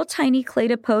this little tiny Clé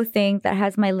de Peau thing that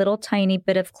has my little tiny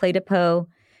bit of Clé de Peau,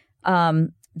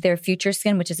 their Future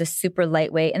Skin, which is a super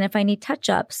lightweight. And if I need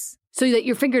touch-ups, So that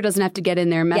your finger doesn't have to get in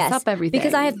there and mess yes, up everything.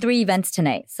 because I have 3 events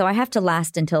tonight, so I have to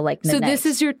last until like So midnight. this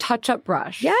is your touch-up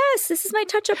brush. yes, this is my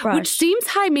touch-up brush. Which seems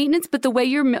high maintenance, but the way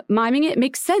you're miming it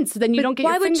makes sense. So then you don't get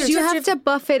why your would fingers. Do you have to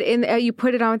buff it in? You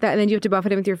put it on with that, and then you have to buff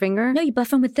it in with your finger. no, you buff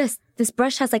them with this. This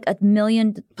brush has like a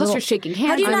million. Plus, little- you're shaking hands.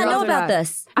 How do you on not your know other about that.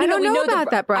 this? I don't we know the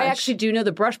about that brush. I actually do know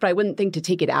the brush, but I wouldn't think to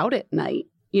take it out at night.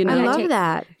 You know, I love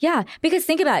that. Yeah, because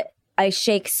think about it. I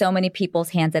shake so many people's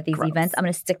hands at these events. I'm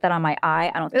going to stick that on my eye.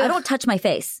 I don't touch my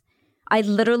face. I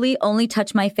literally only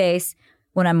touch my face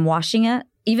when I'm washing it.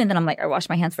 Even then, I'm like, I wash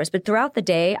my hands first. But throughout the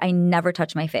day, I never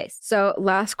touch my face. So,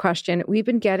 last question. We've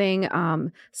been getting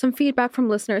some feedback from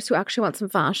listeners who actually want some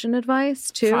fashion advice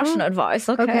too. Fashion advice,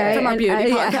 okay. From our and- beauty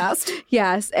yeah. podcast.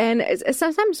 Yes, and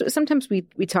sometimes we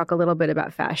talk a little bit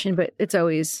about fashion, but it's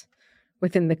always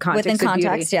within the context. Within of beauty.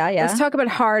 context, yeah. Let's talk about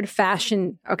hard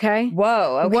fashion. Okay.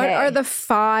 Whoa, okay. What are the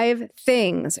 5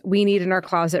 things we need in our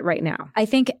closet right now? I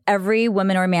think every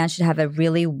woman or man should have a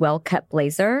really well-kept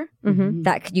blazer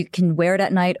that you can wear it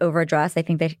at night over a dress. I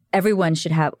think that every woman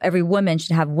should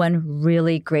have one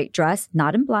really great dress,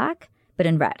 not in black, but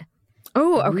in red.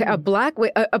 Oh, okay. A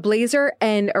blazer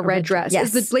and a red dress.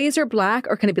 yes. Is the blazer black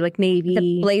or can it be like navy?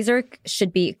 The blazer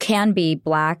can be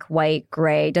black, white,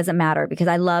 gray, doesn't matter because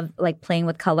I love like playing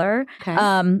with color. Okay.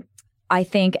 I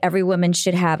think every woman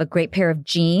should have a great pair of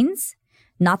jeans,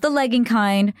 not the legging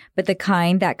kind, but the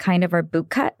kind that kind of are boot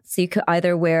cut. So you could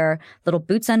either wear little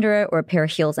boots under it or a pair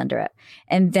of heels under it.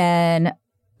 And then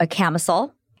a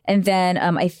camisole. And then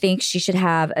I think she should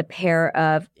have a pair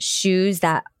of shoes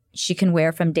that she can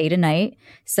wear from day to night.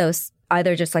 So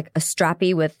either just like a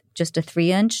strappy with just a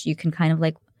 3-inch, you can kind of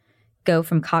like go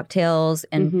from cocktails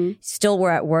and still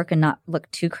wear at work and not look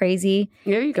too crazy.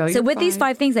 There you go. So you're with these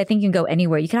fine. 5 things, I think you can go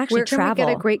anywhere. You can actually Where can travel.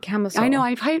 we get a great camisole? I know.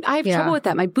 I have Yeah. trouble with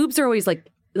that. My boobs are always like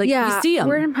you see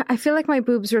them. I feel like my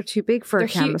boobs are too big for They're a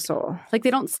camisole. Like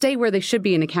they don't stay where they should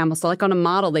be in a camisole. Like on a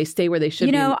model, they stay where they should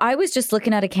You be. know, I was just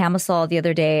looking at a camisole the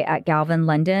other day at Galvin,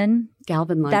 London.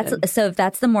 Galvin London.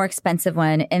 That's the more expensive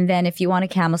one. And then if you want a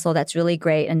camisole that's really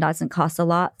great and doesn't cost a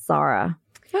lot, Zara.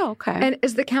 Oh, okay. And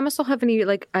does the camisole have any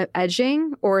like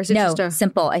edging or is it No, just a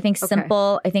simple. I think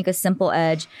simple. I think a simple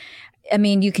edge. I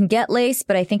mean, you can get lace,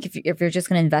 but I think if you're just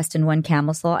going to invest in one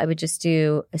camisole, I would just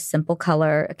do a simple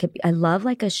color. It could be, I love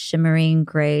like a shimmering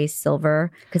gray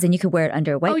silver because then you could wear it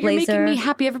under a white blazer. You're making me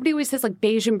happy. Everybody always says like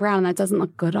beige and brown, and that doesn't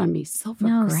look good on me.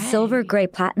 Silver gray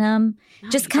platinum,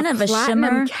 just kind of a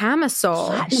shimmer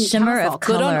camisole. Shimmer of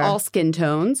color. Good on all skin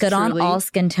tones. Good on all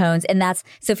skin tones. And that's,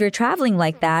 so if you're traveling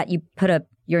like that, you put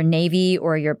your navy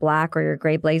or your black or your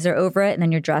gray blazer over it, and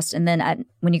then you're dressed. And then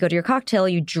when you go to your cocktail,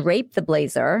 you drape the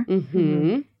blazer.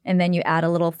 Mm-hmm. And then you add a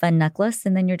little fun necklace,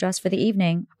 and then you're dressed for the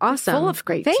evening. Awesome. Full of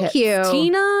great Thank tips. you.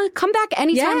 Tina, come back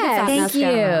anytime. Yes. Thank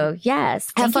you.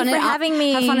 Yes. Have fun for having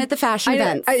me. Have fun at the fashion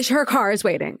events. Her car is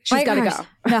waiting. She's got to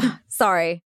go. No,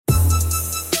 sorry.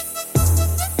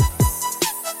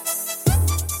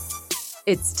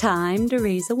 It's time to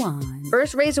raise a wand.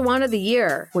 First raise a wand of the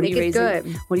year. What are Make you it raising?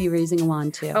 good. What are you raising a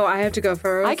wand to? Oh, I have to go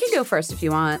first? I can go first if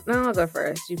you want. No, I'll go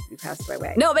first. You passed my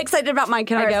way. No, I'm excited about mine.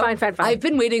 Can All I right, go? fine. I've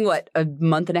been waiting, a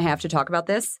month and a half to talk about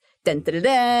this? Dun, da,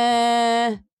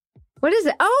 da, da. What is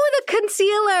it? Oh, the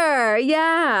concealer.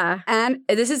 Yeah. And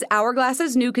this is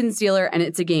Hourglass's new concealer, and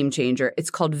it's a game changer. It's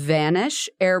called Vanish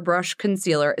Airbrush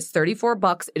Concealer. It's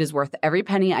 $34. It is worth every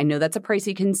penny. I know that's a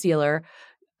pricey concealer.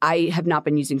 I have not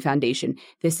been using foundation.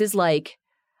 This is like,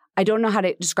 I don't know how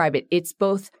to describe it. It's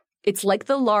like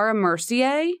the Laura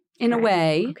Mercier in a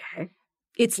way. Okay.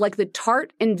 It's like the Tarte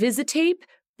Invisitape,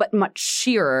 but much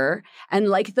sheerer. And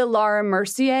like the Laura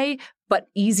Mercier, but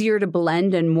easier to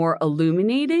blend and more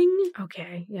illuminating.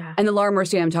 Okay, yeah. And the Laura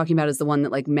Mercier I'm talking about is the one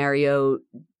that like Mario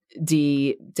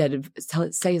say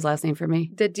his last name for me.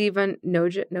 The Diva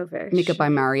Novic. Makeup by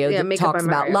Mario. Yeah, Makeup talks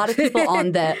by Mario. about a lot of people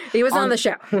on the he was on the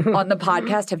show on the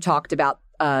podcast have talked about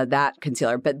that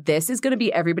concealer, but this is going to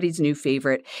be everybody's new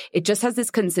favorite. It just has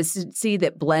this consistency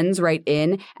that blends right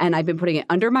in, and I've been putting it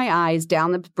under my eyes,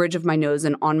 down the bridge of my nose,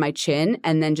 and on my chin,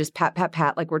 and then just pat, pat,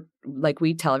 pat, like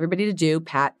we tell everybody to do.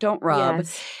 Pat, don't rub.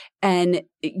 Yes. And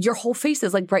your whole face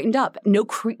is like brightened up. No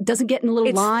doesn't get in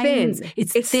little lines. Thin.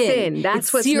 It's thin. That's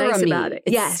it's what's serum-y. nice about it.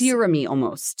 It's Yes. serum-y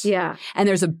almost. Yeah. And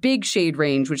there's a big shade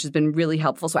range, which has been really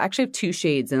helpful. So I actually have 2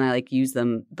 shades, and I like use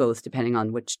them both depending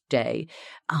on which day.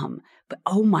 But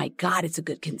oh my God, it's a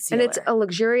good concealer. And it's a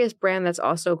luxurious brand that's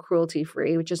also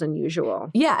cruelty-free, which is unusual.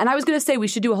 Yeah, and I was going to say we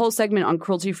should do a whole segment on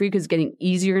cruelty-free because it's getting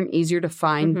easier and easier to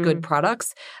find good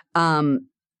products.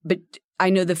 But I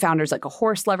know the founder's like a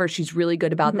horse lover. She's really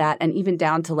good about that. And even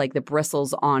down to like the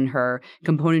bristles on her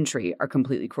componentry are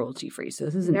completely cruelty-free. So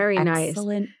this is an Very nice.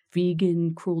 excellent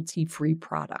vegan cruelty-free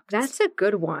product. That's a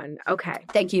good one. Okay.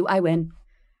 Thank you. I win.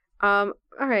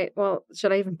 All right. Well,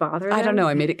 should I even bother? I don't know.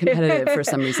 I made it competitive for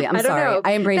some reason. I'm I don't sorry. know.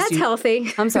 I embrace That's you.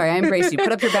 healthy. I'm sorry. I embrace you.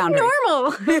 Put up your boundary.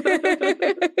 Normal.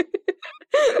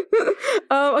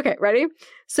 Okay. Ready?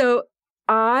 So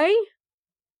I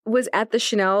was at the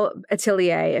Chanel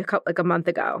Atelier a month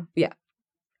ago. Yeah.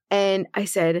 And I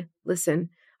said, listen,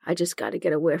 I just got to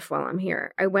get a whiff while I'm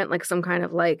here. I went like some kind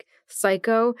of like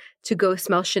psycho to go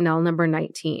smell Chanel number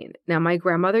 19. Now, my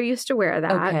grandmother used to wear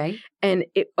that. Okay. And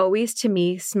it always to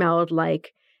me smelled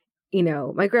like, you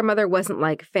know, my grandmother wasn't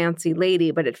like fancy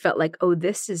lady, but it felt like, oh,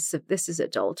 this is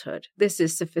adulthood. This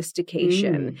is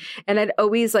sophistication. And I'd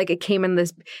always like, it came in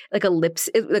this like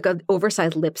like an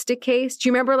oversized lipstick case. Do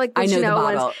you remember like the I know Chanel the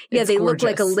bottle. ones? Yeah, It's they look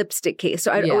like a gorgeous. lipstick case.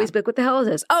 So I'd Yeah. always be like, what the hell is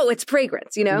this? Oh, it's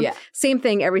fragrance, you know? Yeah. Same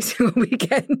thing every single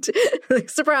weekend. Like,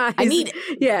 surprise. I need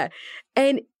it. Yeah.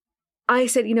 And I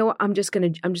said, you know what? I'm just gonna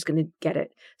get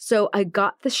it. So I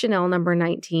got the Chanel number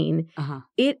 19. Uh-huh.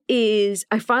 It is.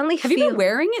 I finally Have you been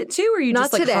wearing it too, or you Not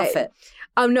just like today. huff it?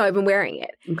 No, I've been wearing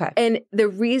it. Okay. And the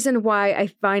reason why I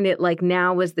find it like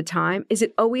now is the time is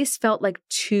it always felt like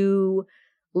too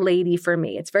lady for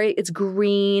me. It's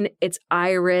green, it's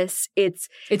iris, it's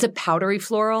It's a powdery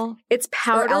floral. it's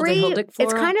powdery. aldehyldic It's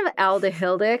floral? kind of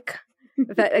aldehyldic.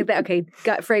 Okay,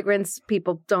 gut fragrance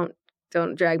people don't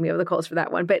drag me over the coals for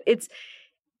that one, but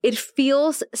it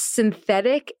feels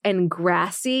synthetic and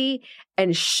grassy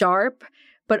and sharp,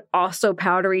 but also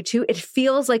powdery too. It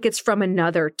feels like it's from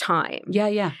another time. Yeah,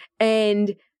 yeah.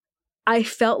 And I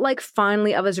felt like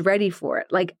finally I was ready for it.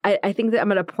 Like I think that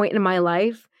I'm at a point in my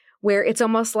life where it's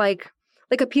almost like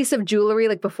a piece of jewelry.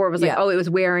 Like before it was like, Yeah. oh, it was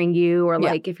wearing you, or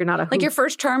Yeah. like if you're not a Like your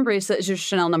first charm bracelet is your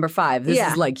Chanel number 5. This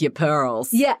Yeah. is like your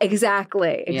pearls. Yeah,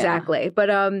 exactly. But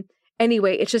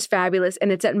anyway, it's just fabulous,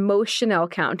 and it's at most Chanel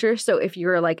counters. So if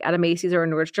you're like at a Macy's or a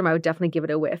Nordstrom, I would definitely give it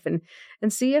a whiff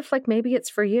and see if like maybe it's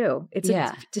for you. It's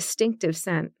Yeah. a distinctive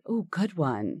scent, Oh, good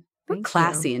one. We're Thank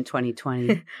classy you. in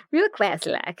 2020. real classy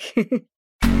like.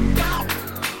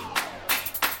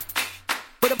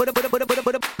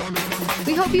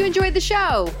 We hope you enjoyed the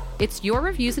show. It's your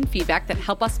reviews and feedback that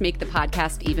help us make the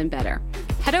podcast even better.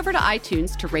 Head over to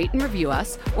iTunes to rate and review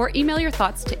us, or email your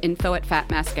thoughts to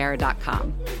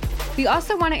info@fatmascara.com. We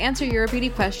also want to answer your beauty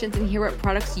questions and hear what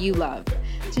products you love.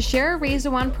 To share a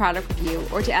Razor One product review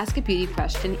or to ask a beauty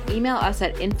question, email us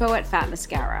at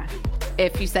info@fatmascara.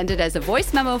 If you send it as a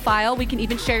voice memo file, we can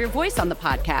even share your voice on the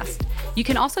podcast. You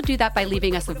can also do that by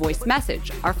leaving us a voice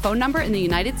message. Our phone number in the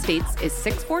United States is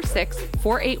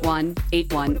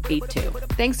 646-481-8182.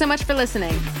 Thanks so much for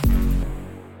listening.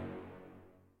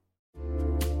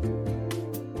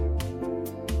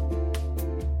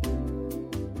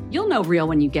 You'll know real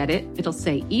when you get it. It'll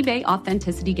say eBay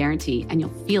Authenticity Guarantee, and you'll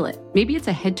feel it. Maybe it's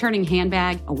a head-turning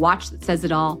handbag, a watch that says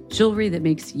it all, jewelry that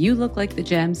makes you look like the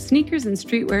gems, sneakers and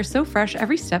streetwear so fresh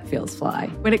every step feels fly.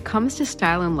 When it comes to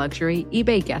style and luxury,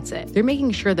 eBay gets it. They're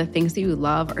making sure the things that you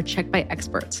love are checked by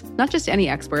experts. Not just any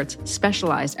experts,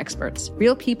 specialized experts.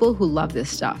 Real people who love this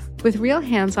stuff. With real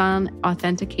hands-on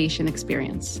authentication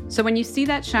experience. So when you see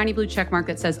that shiny blue checkmark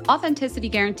that says Authenticity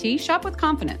Guarantee, shop with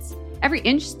confidence. Every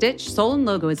inch, stitch, sole, and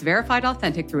logo is verified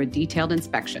authentic through a detailed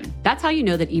inspection. That's how you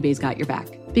know that eBay's got your back.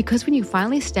 Because when you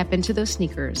finally step into those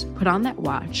sneakers, put on that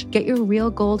watch, get your real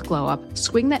gold glow up,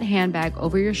 swing that handbag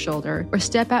over your shoulder, or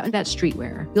step out in that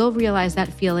streetwear, you'll realize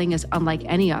that feeling is unlike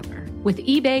any other. With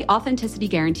eBay Authenticity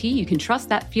Guarantee, you can trust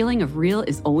that feeling of real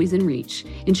is always in reach.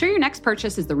 Ensure your next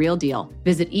purchase is the real deal.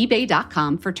 Visit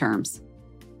ebay.com for terms.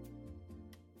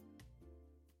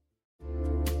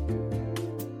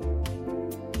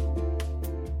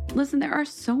 Listen, there are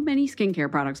so many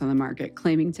skincare products on the market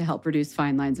claiming to help reduce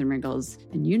fine lines and wrinkles,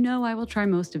 and you know I will try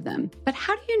most of them. But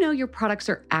how do you know your products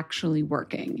are actually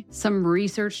working? Some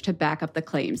research to back up the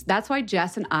claims. That's why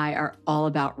Jess and I are all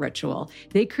about Ritual.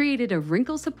 They created a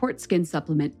wrinkle support skin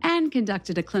supplement and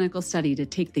conducted a clinical study to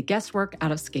take the guesswork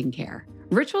out of skincare.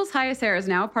 Ritual's Hyacera is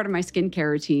now a part of my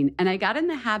skincare routine, and I got in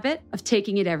the habit of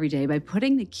taking it every day by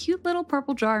putting the cute little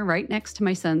purple jar right next to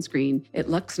my sunscreen. It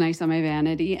looks nice on my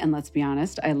vanity, and let's be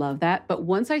honest, I love that. But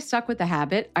once I stuck with the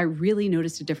habit, I really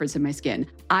noticed a difference in my skin.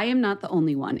 I am not the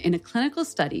only one. In a clinical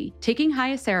study, taking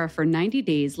Hyacera for 90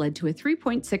 days led to a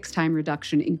 3.6 time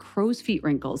reduction in crow's feet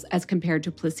wrinkles as compared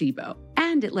to placebo.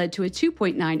 And it led to a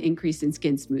 2.9 increase in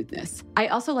skin smoothness. I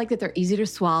also like that they're easy to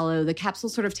swallow. The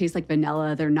capsules sort of taste like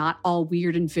vanilla. They're not all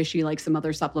weird and fishy like some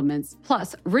other supplements.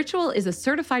 Plus, Ritual is a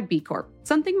certified B Corp,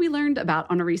 something we learned about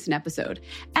on a recent episode.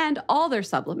 And all their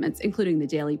supplements, including the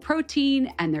daily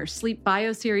protein and their Sleep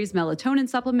Bio Series melatonin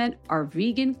supplement, are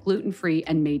vegan, gluten-free,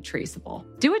 and made traceable.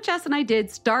 Do what Jess and I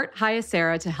did, start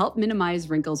Hyacera to help minimize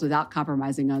wrinkles without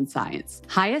compromising on science.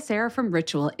 Hyacera from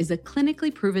Ritual is a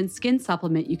clinically proven skin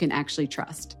supplement you can actually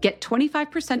trust. Get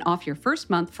 25% off your first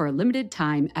month for a limited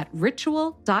time at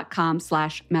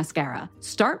ritual.com/mascara.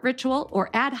 Start Ritual or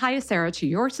add Hyacera to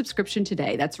your subscription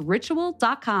today. That's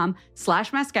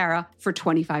ritual.com/mascara for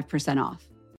 25% off.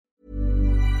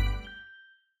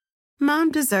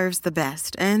 Mom deserves the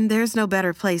best, and there's no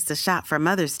better place to shop for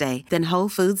Mother's Day than Whole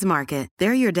Foods Market.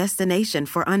 They're your destination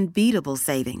for unbeatable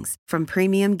savings, from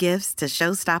premium gifts to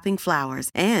show-stopping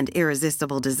flowers and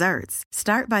irresistible desserts.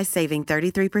 Start by saving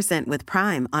 33% with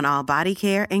Prime on all body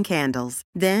care and candles.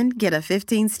 Then get a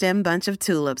 15-stem bunch of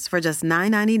tulips for just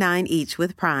 $9.99 each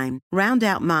with Prime. Round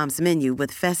out Mom's menu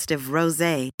with festive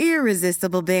rosé,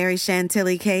 irresistible berry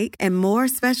chantilly cake, and more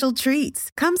special treats.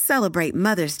 Come celebrate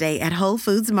Mother's Day at Whole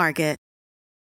Foods Market.